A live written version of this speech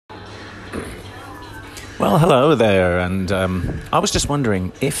Well, hello there, and I was just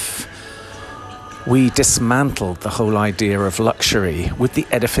wondering if we dismantled the whole idea of luxury, would the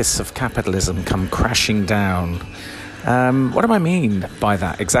edifice of capitalism come crashing down? What do I mean by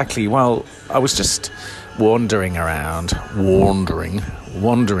that exactly? Well, I was just wandering around,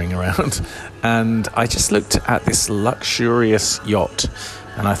 and I just looked at this luxurious yacht,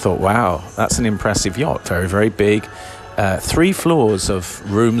 and I thought, wow, that's an impressive yacht, very, very big. 3 floors of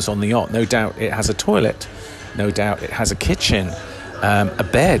rooms on the yacht. No doubt it has a toilet. No doubt it has a kitchen, a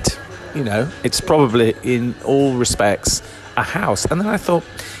bed. You know, it's probably in all respects a house. And then I thought,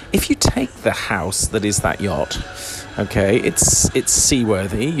 if you take the house that is that yacht, okay, it's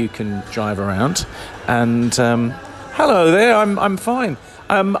seaworthy. You can drive around. And hello there. I'm fine.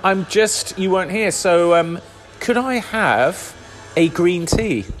 I'm just, you weren't here, so could I have a green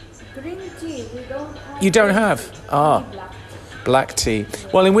tea? Green tea, we don't have. You don't have? Black tea.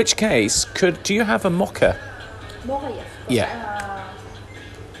 Well, in which case, do you have a mocha? Mocha, yes. Yeah.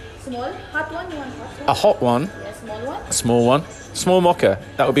 Small, hot one, you want hot one? A hot one? Yeah, small one. A small one? Small mocha.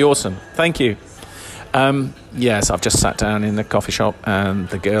 That would be awesome. Thank you. Yes, I've just sat down in the coffee shop and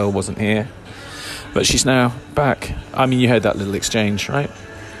the girl wasn't here, but she's now back. I mean, you heard that little exchange, right?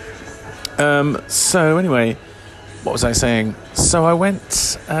 So anyway, what was I saying? So I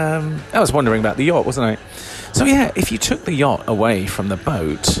went, I was wondering about the yacht, wasn't I? So yeah, if you took the yacht away from the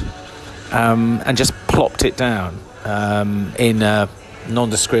boat and just plopped it down in a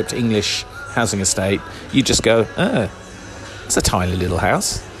nondescript English housing estate, you just go, it's a tiny little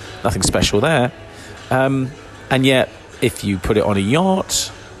house, nothing special there. And yet, if you put it on a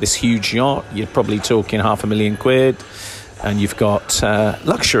yacht, this huge yacht, you're probably talking £500,000, and you've got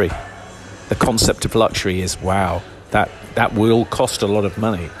luxury. The concept of luxury is, wow, that will cost a lot of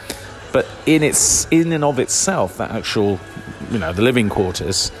money. But in and of itself, that actual, the living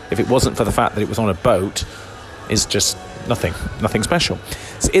quarters, if it wasn't for the fact that it was on a boat, is just nothing special.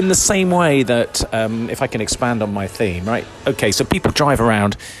 It's in the same way that, if I can expand on my theme, right? Okay, so people drive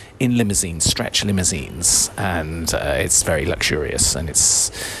around in limousines, stretch limousines, and it's very luxurious and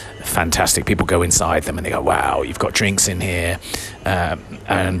it's fantastic. People go inside them and they go, wow, you've got drinks in here,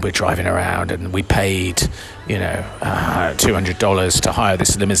 and we're driving around and we paid, $200 to hire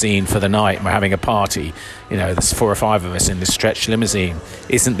this limousine for the night, and we're having a party. There's 4 or 5 of us in this stretch limousine.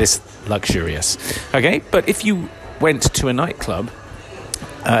 Isn't this luxurious? Okay, but if you went to a nightclub,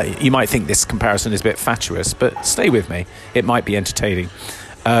 you might think this comparison is a bit fatuous, but stay with me. It might be entertaining.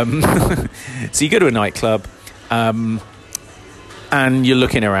 So you go to a nightclub, and you're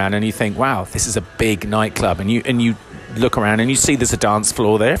looking around and you think, wow, this is a big nightclub. And you look around and you see there's a dance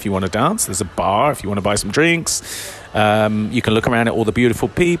floor there if you want to dance. There's a bar if you want to buy some drinks. You can look around at all the beautiful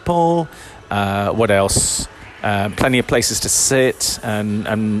people. What else? Plenty of places to sit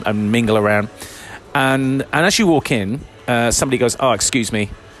and mingle around. And as you walk in, somebody goes, oh, excuse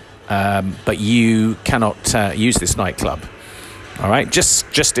me, but you cannot use this nightclub. All right?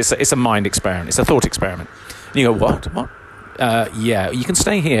 Just it's a mind experiment. It's a thought experiment. And you go, what? Yeah, you can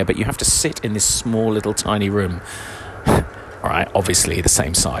stay here, but you have to sit in this small little tiny room. All right, obviously the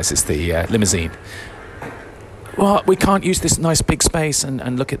same size as the limousine. Well, we can't use this nice big space and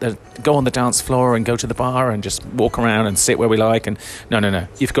go on the dance floor and go to the bar and just walk around and sit where we like. And no.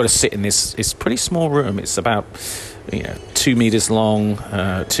 You've got to sit in this pretty small room. It's about 2 meters long,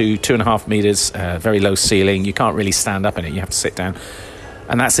 2.5 meters, very low ceiling. You can't really stand up in it. You have to sit down.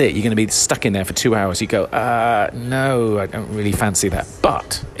 And that's it. You're going to be stuck in there for 2 hours. You go, no, I don't really fancy that.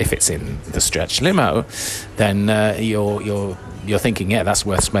 But if it's in the stretch limo, then you're thinking, yeah, that's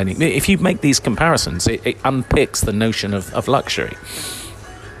worth spending. If you make these comparisons, it unpicks the notion of luxury.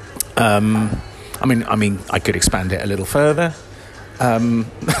 I mean, I could expand it a little further. I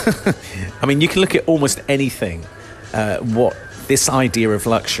mean, you can look at almost anything. What this idea of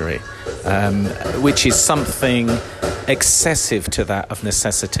luxury, which is something excessive to that of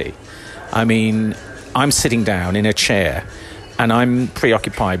necessity. I mean, I'm sitting down in a chair and I'm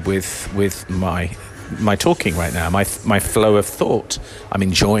preoccupied with my talking right now, my flow of thought. I'm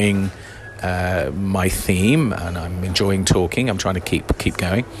enjoying my theme and I'm enjoying talking. I'm trying to keep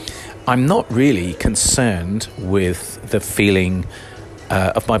going. I'm not really concerned with the feeling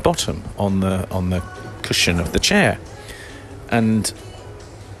of my bottom on the cushion of the chair.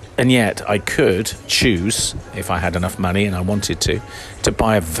 And yet I could choose, if I had enough money and I wanted to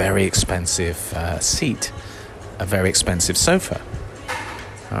buy a very expensive seat, a very expensive sofa.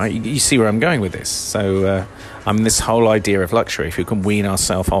 All right, you see where I'm going with this. So this whole idea of luxury, if we can wean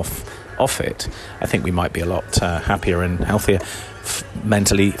ourselves off it, I think we might be a lot happier and healthier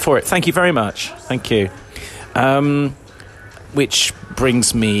mentally for it. Thank you very much. Thank you. Which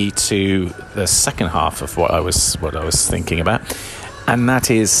brings me to the second half of what I was thinking about, and that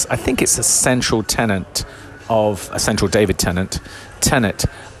is, I think it's a central tenet,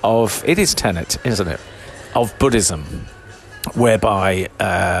 isn't it, of Buddhism, whereby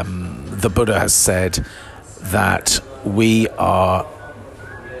the Buddha has said that we are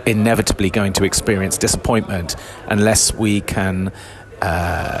inevitably going to experience disappointment unless we can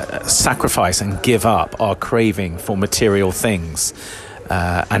sacrifice and give up our craving for material things,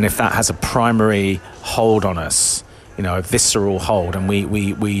 and if that has a primary hold on us, a visceral hold, and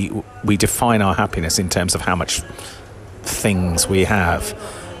we define our happiness in terms of how much things we have.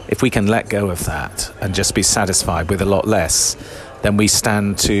 If we can let go of that and just be satisfied with a lot less, then we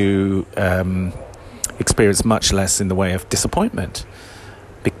stand to experience much less in the way of disappointment.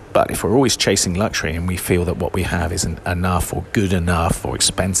 But if we're always chasing luxury and we feel that what we have isn't enough or good enough or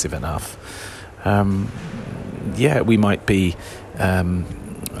expensive enough, we might be,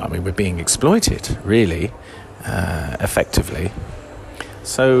 we're being exploited, really, effectively.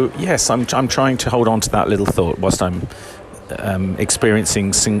 So, yes, I'm trying to hold on to that little thought whilst I'm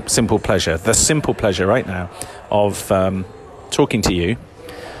experiencing simple pleasure, the simple pleasure right now of talking to you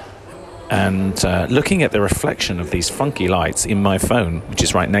and looking at the reflection of these funky lights in my phone, which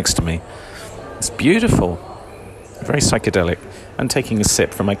is right next to me. It's beautiful, very psychedelic, and taking a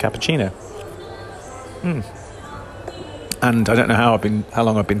sip from my cappuccino. And I don't know how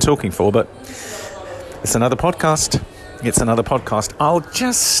long I've been talking for, but it's another podcast. I'll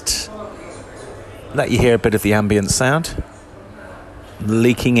just let you hear a bit of the ambient sound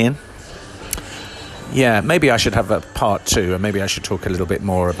leaking in. Yeah, maybe I should have a part 2, and maybe I should talk a little bit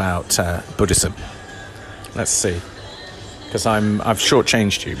more about Buddhism. Let's see, because I've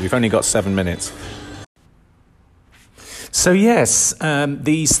shortchanged you. We've only got 7 minutes. So yes,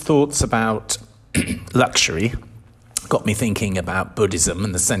 these thoughts about luxury got me thinking about Buddhism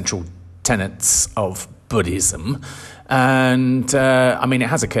and the central tenets of Buddhism. And it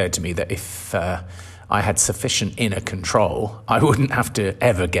has occurred to me that if I had sufficient inner control, I wouldn't have to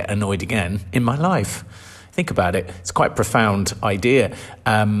ever get annoyed again in my life. Think about it. It's quite a profound idea,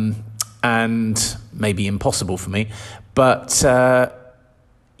 and maybe impossible for me. But so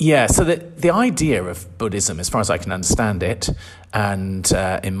the idea of Buddhism, as far as I can understand it, and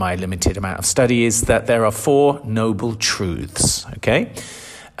in my limited amount of study, is that there are 4 noble truths, okay?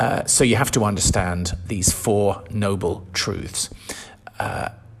 So you have to understand these 4 noble truths,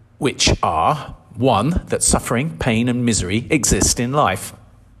 which are: 1, that suffering, pain, and misery exist in life.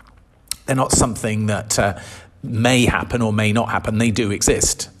 They're not something that may happen or may not happen. They do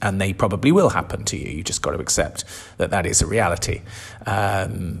exist, and they probably will happen to you. You just got to accept that is a reality.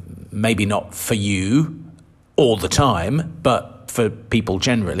 Maybe not for you all the time, but for people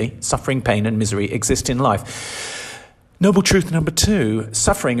generally, suffering, pain, and misery exist in life. Noble truth number 2,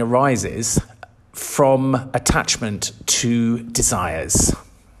 suffering arises from attachment to desires.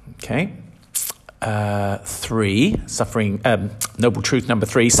 Okay? 3, suffering, noble truth number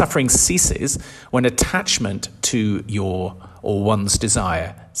 3, suffering ceases when attachment to your or one's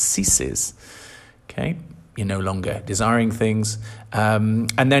desire ceases. Okay? You're no longer desiring things.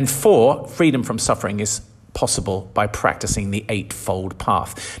 And then 4, freedom from suffering is possible by practicing the Eightfold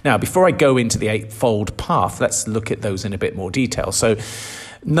Path. Now, before I go into the Eightfold Path, let's look at those in a bit more detail. So,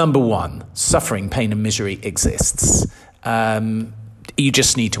 number 1, suffering, pain, and misery exists. You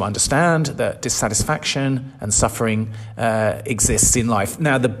just need to understand that dissatisfaction and suffering exists in life.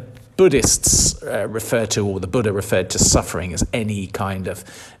 Now, the Buddhists the Buddha referred to suffering as any kind of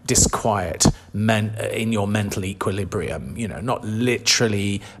disquiet in your mental equilibrium, not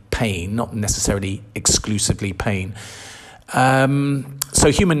literally pain, not necessarily exclusively pain.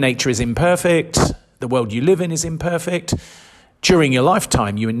 So human nature is imperfect. The world you live in is imperfect. During your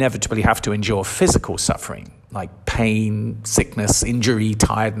lifetime, you inevitably have to endure physical suffering, like pain, sickness, injury,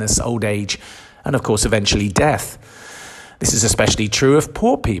 tiredness, old age, and of course, eventually death. This is especially true of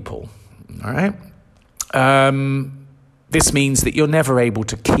poor people, all right? This means that you're never able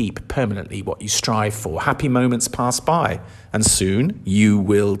to keep permanently what you strive for. Happy moments pass by, and soon you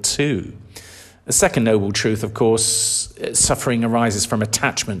will too. The second noble truth, of course, suffering arises from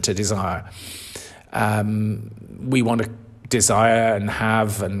attachment to desire. We want to desire and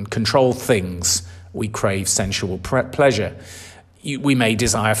have and control things. We crave sensual pleasure. We may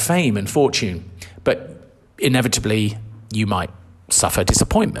desire fame and fortune, but inevitably you might suffer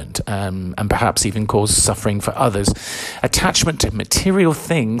disappointment and perhaps even cause suffering for others. Attachment to material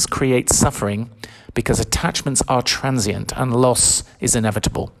things creates suffering because attachments are transient and loss is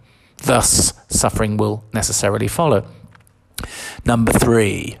inevitable. Thus, suffering will necessarily follow. Number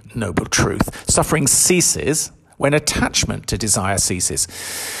 3, noble truth. Suffering ceases when attachment to desire ceases.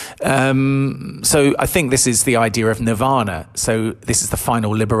 So I think this is the idea of nirvana. So this is the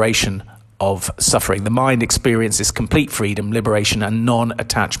final liberation of suffering. The mind experiences complete freedom, liberation, and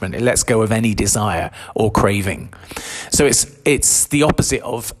non-attachment. It lets go of any desire or craving. So it's the opposite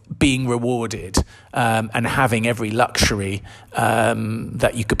of being rewarded and having every luxury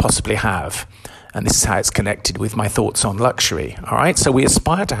that you could possibly have. And this is how it's connected with my thoughts on luxury. All right, so we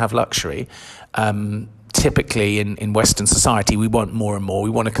aspire to have luxury. Typically in Western society, we want more and more.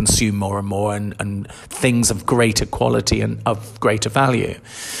 We want to consume more and more and things of greater quality and of greater value.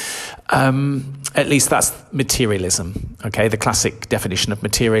 At least that's materialism, okay? The classic definition of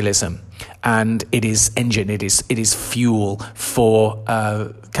materialism. And it is engine, it is fuel for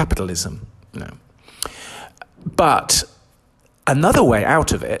capitalism. You know. But another way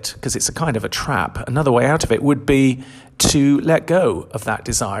out of it, because it's a kind of a trap, another way out of it would be to let go of that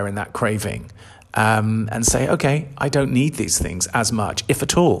desire and that craving and say, okay, I don't need these things as much, if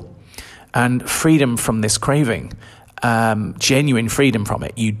at all. And freedom from this craving, genuine freedom from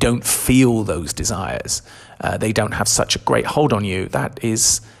it. You don't feel those desires. They don't have such a great hold on you. That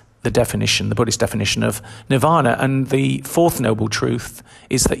is the definition, the Buddhist definition of nirvana. And the fourth noble truth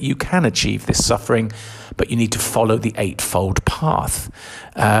is that you can achieve this suffering, but you need to follow the eightfold path.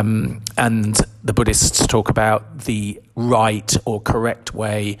 And the Buddhists talk about the right or correct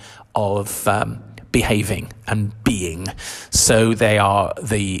way of behaving and being. So they are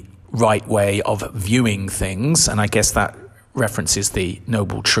the right way of viewing things, and I guess that references the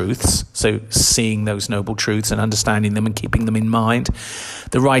noble truths. So seeing those noble truths and understanding them and keeping them in mind.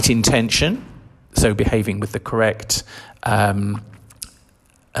 The right intention, so behaving with the correct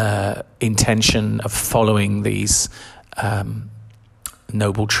intention of following these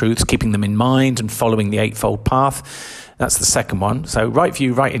noble truths, keeping them in mind and following the eightfold path. That's the second one. So right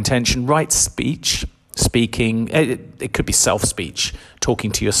view, right intention, right speech, speaking. It could be self-speech,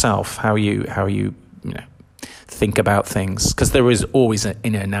 talking to yourself, how you think about things, because there is always an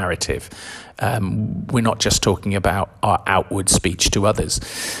inner narrative. We're not just talking about our outward speech to others.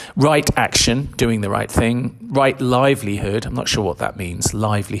 Right action, doing the right thing. Right livelihood, I'm not sure what that means.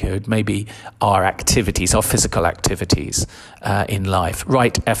 Livelihood, maybe our activities, our physical activities in life.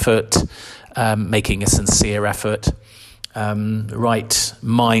 Right effort, making a sincere effort. Right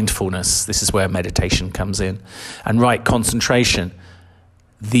mindfulness, this is where meditation comes in. And right concentration.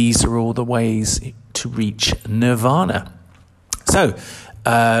 These are all the ways to reach nirvana. So,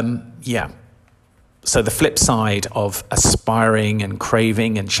 So the flip side of aspiring and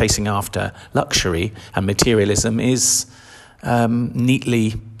craving and chasing after luxury and materialism is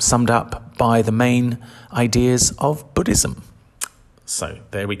neatly summed up by the main ideas of Buddhism. So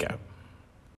there we go.